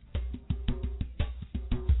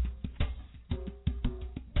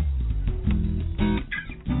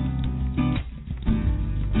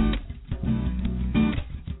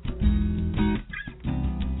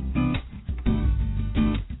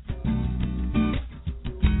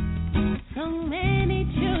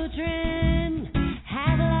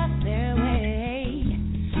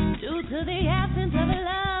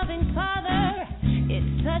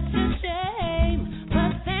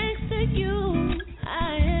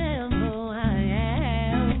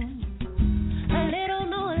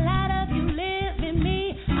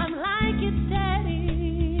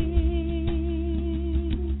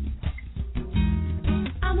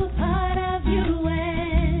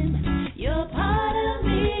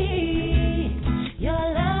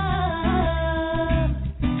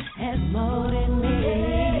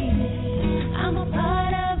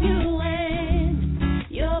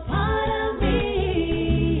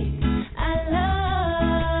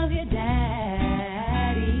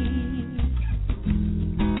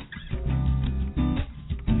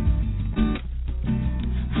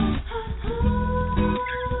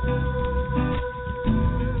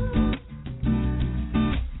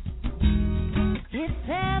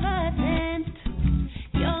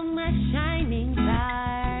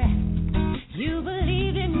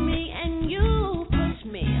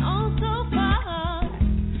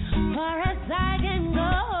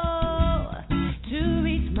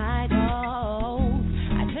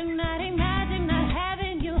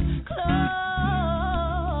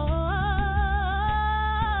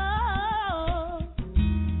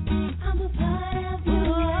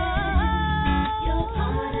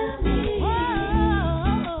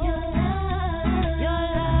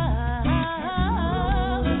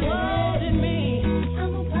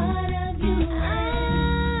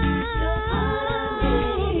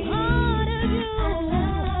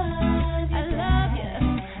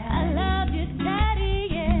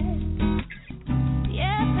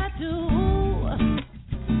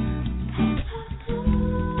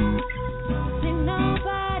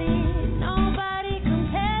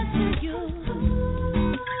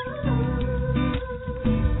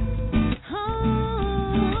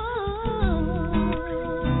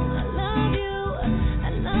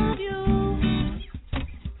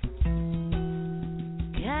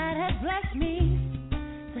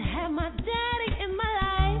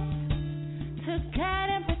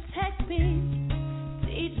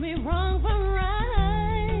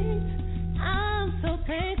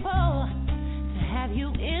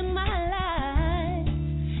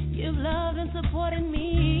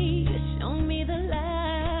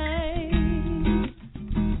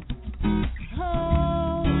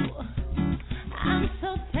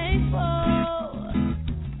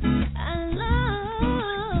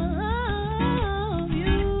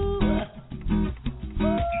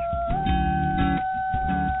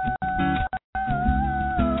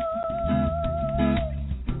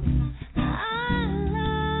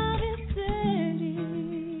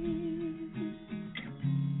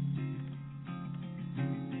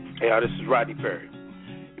 Hey, this is Rodney Perry.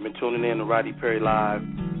 You've been tuning in to Rodney Perry Live.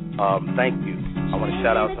 Thank you. I want to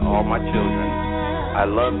shout out to all my children. I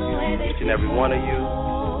love you, each and every one of you.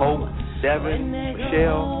 Hope, Devin,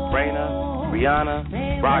 Michelle, Raina,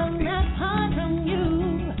 Rihanna, Roxy.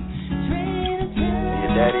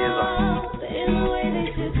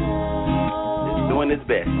 his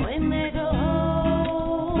best. Doing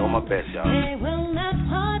my best, y'all.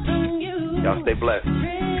 Y'all stay blessed.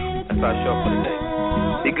 That's our show for today.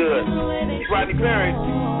 Be good. It's Rodney Perry.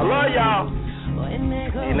 I love y'all.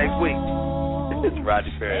 See you next week. It's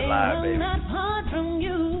Rodney Perry Live, baby.